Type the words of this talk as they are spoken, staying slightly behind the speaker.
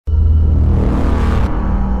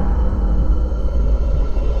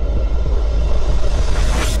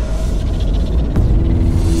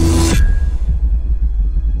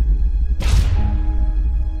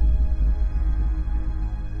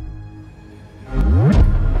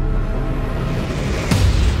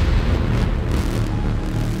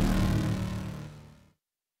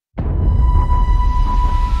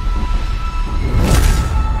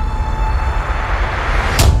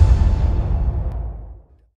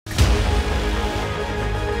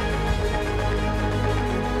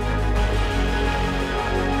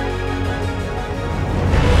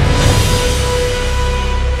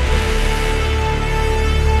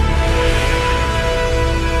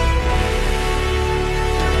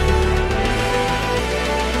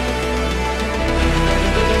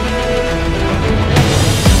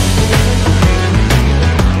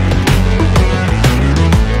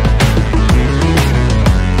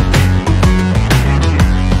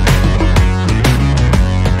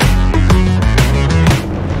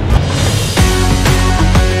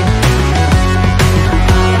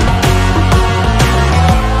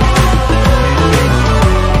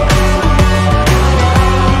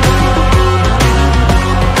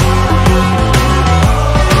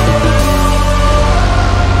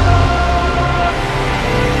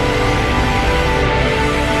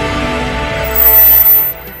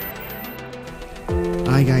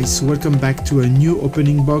guys, welcome back to a new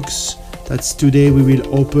opening box. That's today we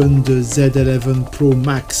will open the Z11 Pro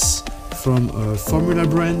Max from a Formula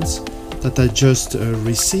brand that I just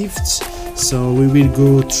received. So we will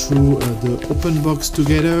go through the open box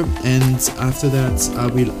together, and after that I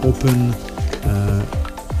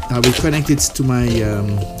will connect it to my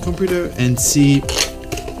computer and see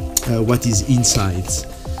what is inside.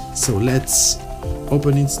 So let's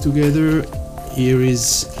open it together. Here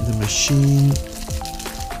is the machine.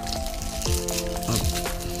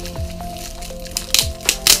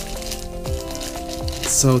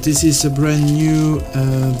 So this is a brand new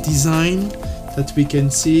design that we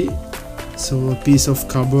can see. So a piece of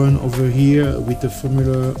carbon over here with the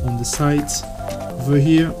formula on the side over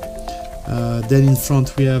here. Then in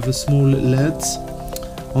front we have a small LED.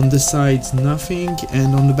 On the side nothing,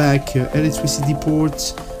 and on the back electricity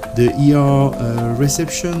port, the ER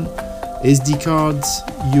reception, SD card,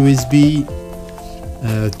 USB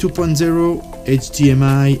 2.0,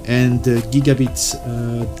 HDMI, and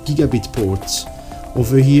Gigabit port.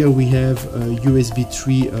 Over here we have a USB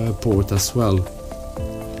 3 port as well.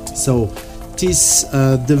 So this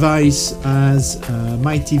device has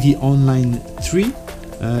MyTV Online 3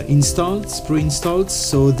 pre-installed.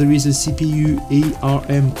 So there is a CPU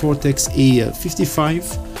ARM Cortex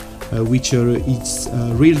A55, which is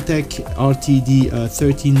Realtek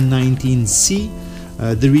RTD1319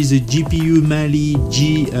 there is a GPU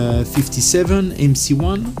Mali-G57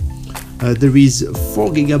 MC1. There is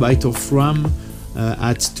 4 GB of RAM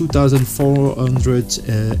at 2400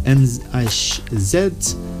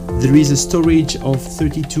 mHz. There is a storage of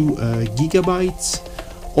 32 GB.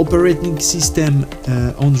 Operating system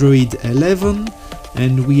Android 11,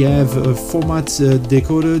 and we have a format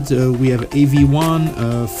decoded. We have AV1,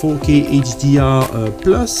 4K HDR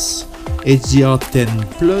plus, HDR10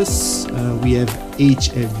 plus. We have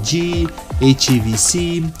HFG,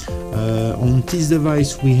 HEVC. On this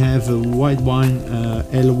device we have a Widevine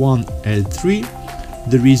L1, L3.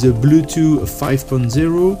 There is a Bluetooth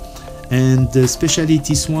 5.0, and especially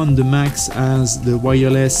this one, the Max, has the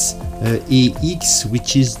wireless AX,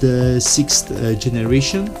 which is the 6th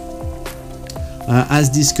generation. As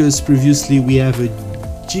discussed previously, we have a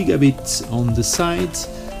Gigabit on the side,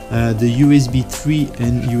 the USB 3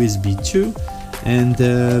 and USB 2, and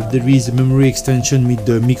there is a memory extension with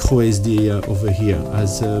the micro SD over here,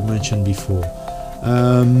 as mentioned before.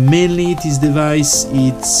 Mainly this device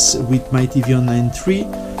it's with MyTV Online 3,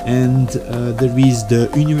 and there is the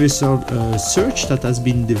universal search that has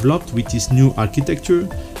been developed with this new architecture,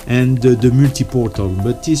 and the multi-portal,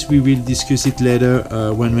 but this we will discuss it later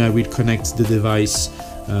when I will connect the device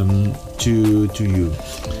to you.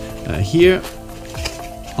 Here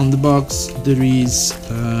on the box there is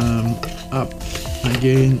up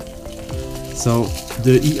again, so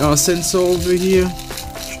the ER sensor over here.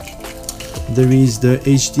 There is the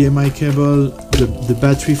HDMI cable, the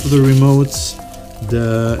battery for the remote,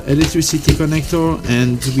 the electricity connector,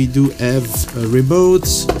 and we do have a remote,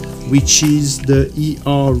 which is the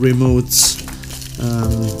ER remote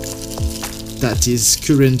that is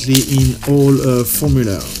currently in all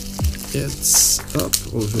Formula. It's up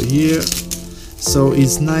over here, so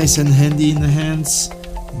it's nice and handy in the hands.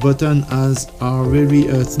 Buttons are very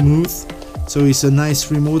smooth, so it's a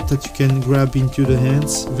nice remote that you can grab into the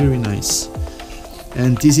hands, very nice.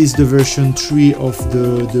 And this is the version 3 of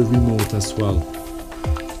the remote as well.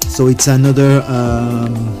 So it's another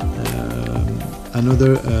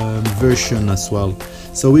version as well.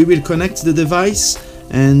 So we will connect the device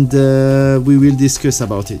and we will discuss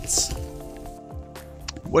about it.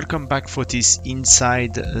 Welcome back for this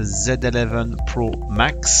inside Z11 Pro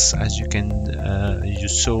Max. As you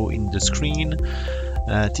saw in the screen,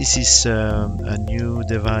 this is a new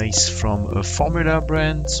device from a Formula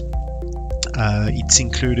brand. It's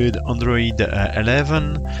included Android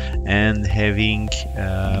 11 and having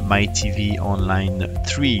MyTV Online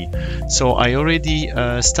 3. So I already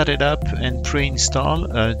started up and pre-install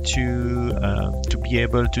to be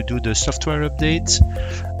able to do the software update.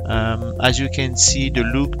 As you can see, the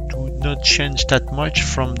look do not change that much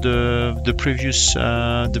from the previous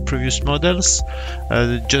models.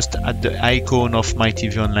 Just at the icon of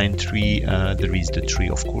MyTV Online 3 there is the 3,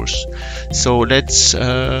 of course. So let's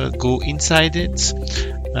go inside it.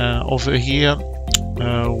 Over here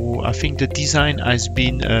I think the design has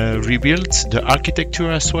been rebuilt, the architecture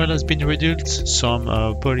as well has been rebuilt, some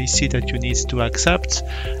policy that you need to accept,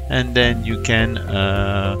 and then you can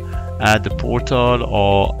add the portal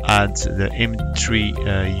or add the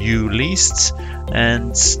M3U lists,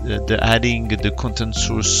 and adding the content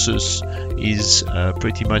sources is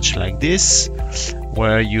pretty much like this.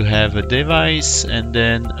 where you have a device and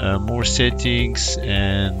then more settings,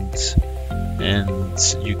 and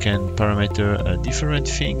you can parameter different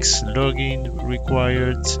things, login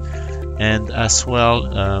required, and as well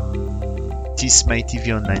this My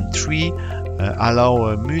TV Online 3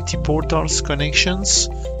 allow multi-portals connections,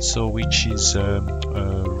 so which is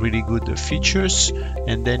really good features.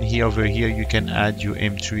 And then over here you can add your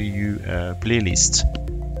M3U playlist.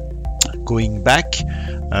 Going back,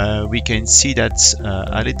 we can see that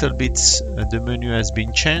a little bit the menu has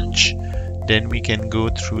been changed. Then we can go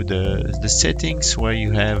through the settings, where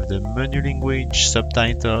you have the menu language,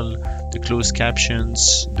 subtitle, the closed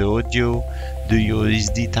captions, the audio, the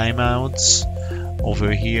USD timeouts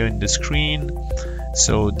over here in the screen.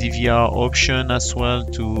 So DVR option as well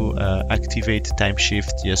to activate time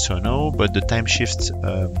shift, yes or no, but the time shift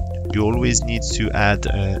you always need to add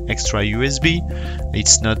extra USB.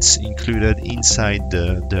 It's not included inside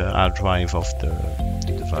the hard drive of the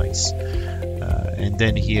device. And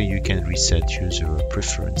then here you can reset user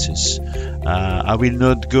preferences. I will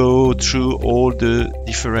not go through all the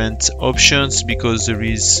different options because there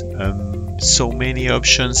is so many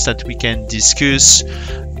options that we can discuss.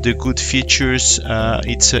 The good features,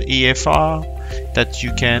 it's a EFR that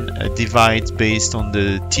you can divide based on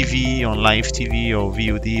the TV, on live TV or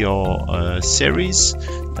VOD or series.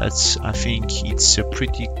 That's, I think it's a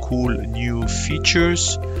pretty cool new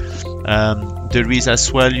features. There is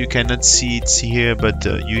as well, you cannot see it here, but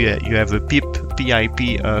you have a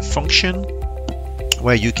PIP function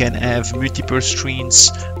where you can have multiple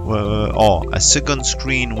screens or a second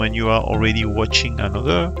screen when you are already watching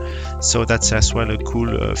another. So that's as well a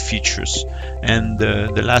cool features. And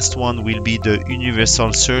the last one will be the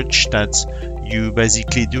universal search, that you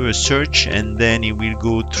basically do a search and then it will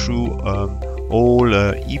go through all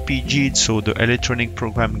EPG, so the electronic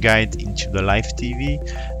program guide into the live TV,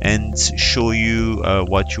 and show you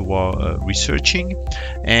what you are researching.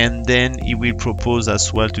 And then it will propose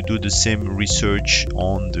as well to do the same research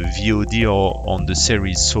on the VOD or on the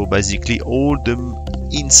series. So basically all the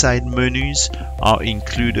inside menus are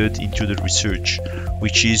included into the research,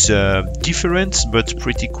 which is different but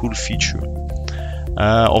pretty cool feature.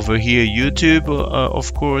 Over here YouTube,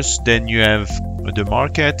 of course. Then you have the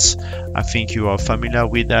market. I think you are familiar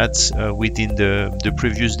with that within the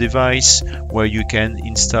previous device, where you can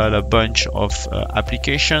install a bunch of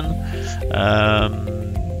application.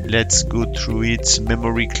 Let's go through it.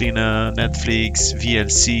 Memory cleaner, Netflix,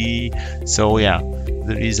 VLC. So yeah,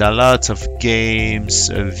 there is a lot of games,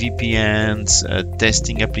 VPNs,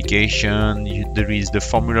 testing application. There is the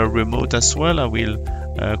Formula remote as well. I will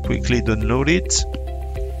quickly download it,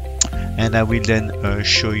 and I will then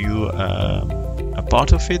show you a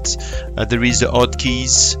part of it. There is the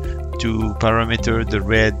hotkeys to parameter the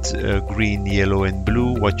red, green, yellow and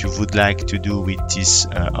blue, what you would like to do with these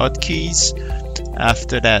hotkeys.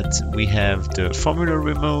 After that we have the Formula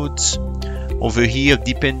remote. Over here,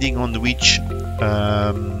 depending on which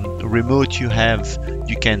remote you have,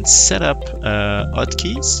 you can set up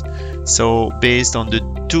hotkeys. So based on the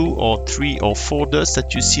 2 or 3 or 4 dots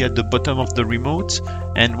that you see at the bottom of the remote,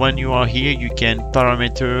 and when you are here you can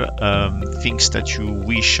parameter things that you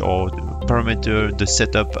wish, or parameter the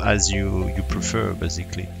setup as you prefer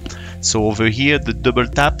basically. So over here, the double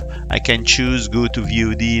tap, I can choose go to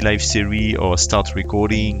VOD, live series, or start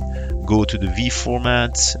recording, go to the V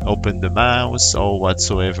format, open the mouse, or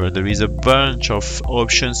whatsoever. There is a bunch of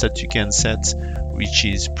options that you can set, which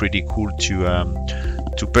is pretty cool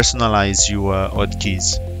to personalize your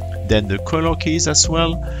hotkeys. Then the color keys as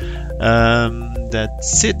well.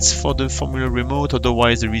 That's it for the Formula remote.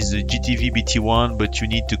 Otherwise there is a GTV BT1, but you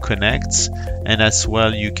need to connect, and as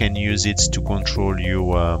well you can use it to control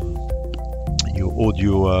your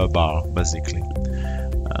audio bar basically.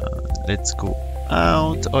 Let's go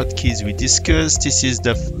out. Hotkeys we discussed. This is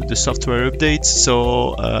the software updates.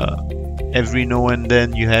 So every now and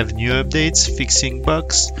then you have new updates, fixing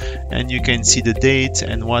bugs, and you can see the date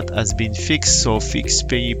and what has been fixed. So fixed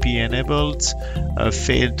PIP enabled,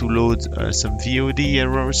 failed to load some VOD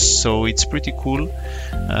errors. So it's pretty cool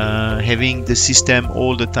having the system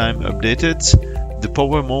all the time updated. The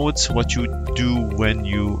power modes, what you do when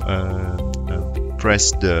you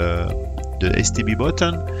press the STB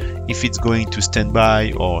button, if it's going to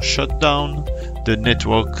standby or shut down. The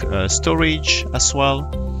network storage as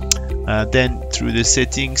well. Then through the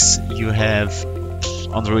settings you have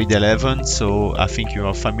Android 11, so I think you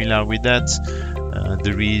are familiar with that.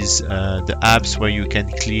 There is the apps where you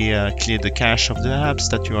can clear the cache of the apps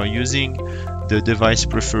that you are using. The device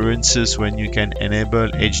preferences, when you can enable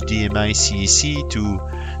HDMI CEC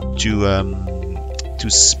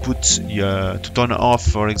to turn off,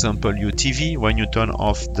 for example, your TV when you turn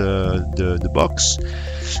off the box.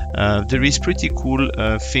 There is pretty cool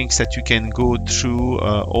things that you can go through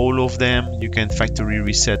all of them. You can factory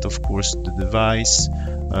reset, of course, the device,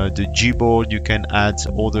 the Gboard. You can add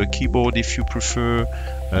other keyboard if you prefer,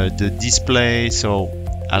 the display, so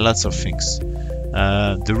lots of things.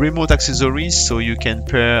 The remote accessories, so you can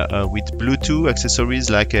pair with Bluetooth accessories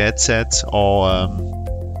like a headset or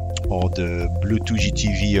the Bluetooth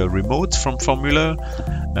GTV remote from Formuler.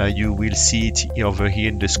 You will see it over here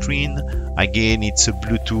in the screen. Again, it's a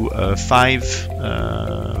Bluetooth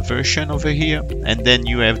 5 version over here. And then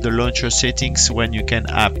you have the launcher settings when you can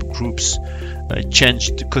app groups,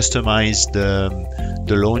 change to customize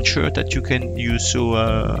the launcher that you can use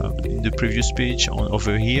in the previous page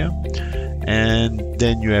over here. And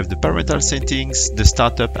then you have the parental settings, the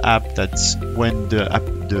startup app, that's when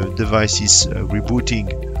the device is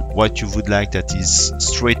rebooting, what you would like that is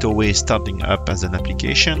straight away starting up as an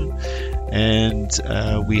application. And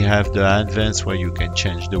we have the advanced where you can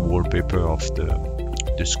change the wallpaper of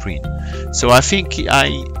the screen. So I think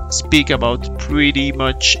I speak about pretty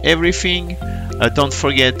much everything. Don't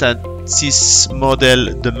forget that this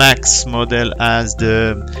model, the Max model, has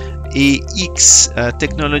the AX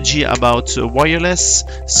technology about wireless,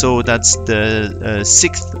 so that's the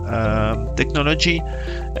sixth technology,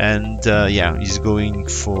 and yeah, is going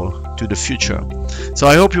to the future. So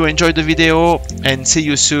I hope you enjoyed the video, and see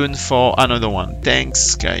you soon for another one.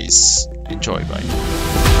 Thanks guys, enjoy,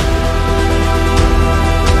 bye.